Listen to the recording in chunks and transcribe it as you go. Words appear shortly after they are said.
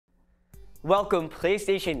Welcome,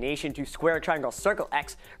 PlayStation Nation, to Square Triangle Circle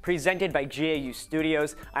X, presented by GAU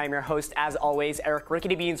Studios. I am your host, as always, Eric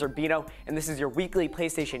Rickety Beans Urbino, and this is your weekly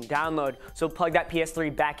PlayStation download. So plug that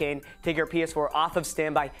PS3 back in, take your PS4 off of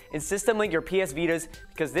standby, and system link your PS Vitas,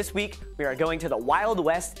 because this week we are going to the Wild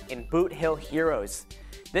West in Boot Hill Heroes.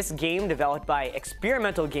 This game, developed by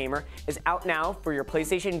Experimental Gamer, is out now for your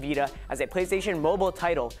PlayStation Vita as a PlayStation mobile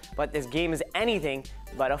title, but this game is anything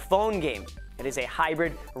but a phone game. It is a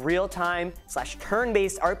hybrid, real-time /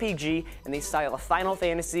 turn-based RPG in the style of Final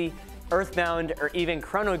Fantasy, Earthbound, or even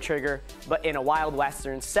Chrono Trigger, but in a Wild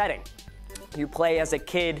Western setting. You play as a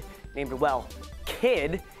kid named,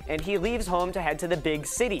 Kid, and he leaves home to head to the big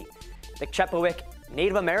city. The Chepawick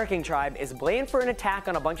Native American tribe is blamed for an attack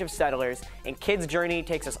on a bunch of settlers, and Kid's journey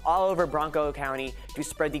takes us all over Bronco County to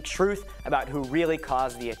spread the truth about who really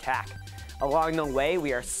caused the attack. Along the way,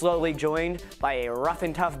 we are slowly joined by a rough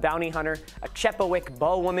and tough bounty hunter, a Chepawick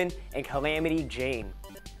bowwoman, and Calamity Jane.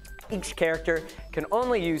 Each character can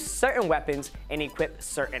only use certain weapons and equip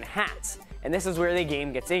certain hats. And this is where the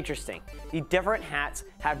game gets interesting. The different hats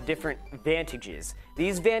have different vantages.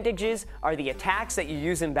 These vantages are the attacks that you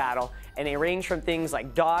use in battle, and they range from things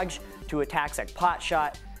like dodge to attacks like pot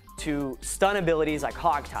shot to stun abilities like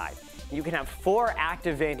hogtie. You can have 4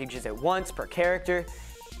 active vantages at once per character,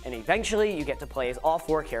 and eventually you get to play as all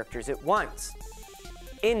 4 characters at once.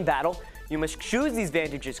 In battle, you must choose these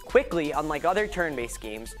vantages quickly, unlike other turn-based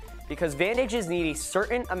games, because vantages need a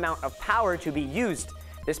certain amount of power to be used.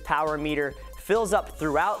 This power meter fills up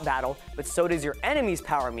throughout battle, but so does your enemy's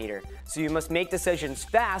power meter, so you must make decisions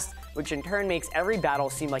fast, which in turn makes every battle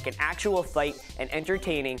seem like an actual fight and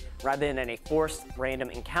entertaining rather than a forced random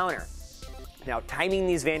encounter. Now, timing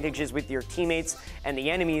these vantages with your teammates and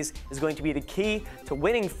the enemies is going to be the key to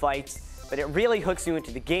winning fights, but it really hooks you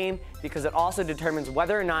into the game because it also determines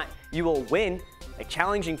whether or not you will win a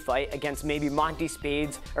challenging fight against maybe Monty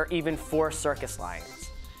Spades or even 4 circus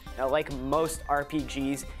lions. Now, like most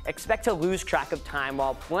RPGs, expect to lose track of time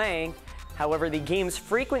while playing. However, the game's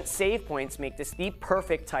frequent save points make this the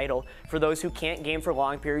perfect title for those who can't game for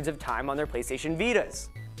long periods of time on their PlayStation Vitas.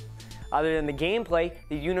 Other than the gameplay,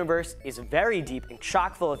 the universe is very deep and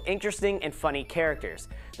chock full of interesting and funny characters.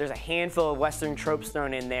 There's a handful of Western tropes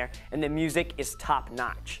thrown in there, and the music is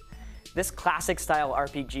top-notch. This classic-style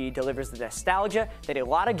RPG delivers the nostalgia that a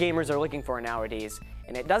lot of gamers are looking for nowadays,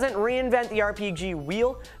 and it doesn't reinvent the RPG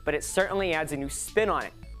wheel, but it certainly adds a new spin on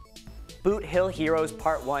it. Boot Hill Heroes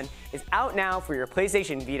Part 1 is out now for your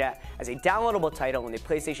PlayStation Vita as a downloadable title in the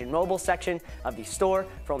PlayStation Mobile section of the store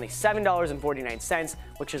for only $7.49,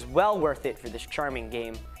 which is well worth it for this charming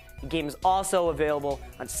game. The game is also available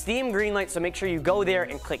on Steam Greenlight, so make sure you go there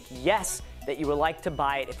and click yes that you would like to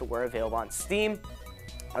buy it if it were available on Steam.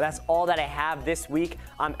 Well, that's all that I have this week.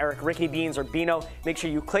 I'm Eric Rickety Beans Urbino. Make sure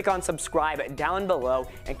you click on subscribe down below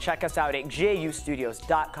and check us out at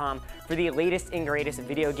GAUstudios.com for the latest and greatest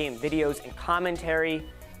video game videos and commentary.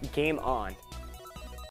 Game on.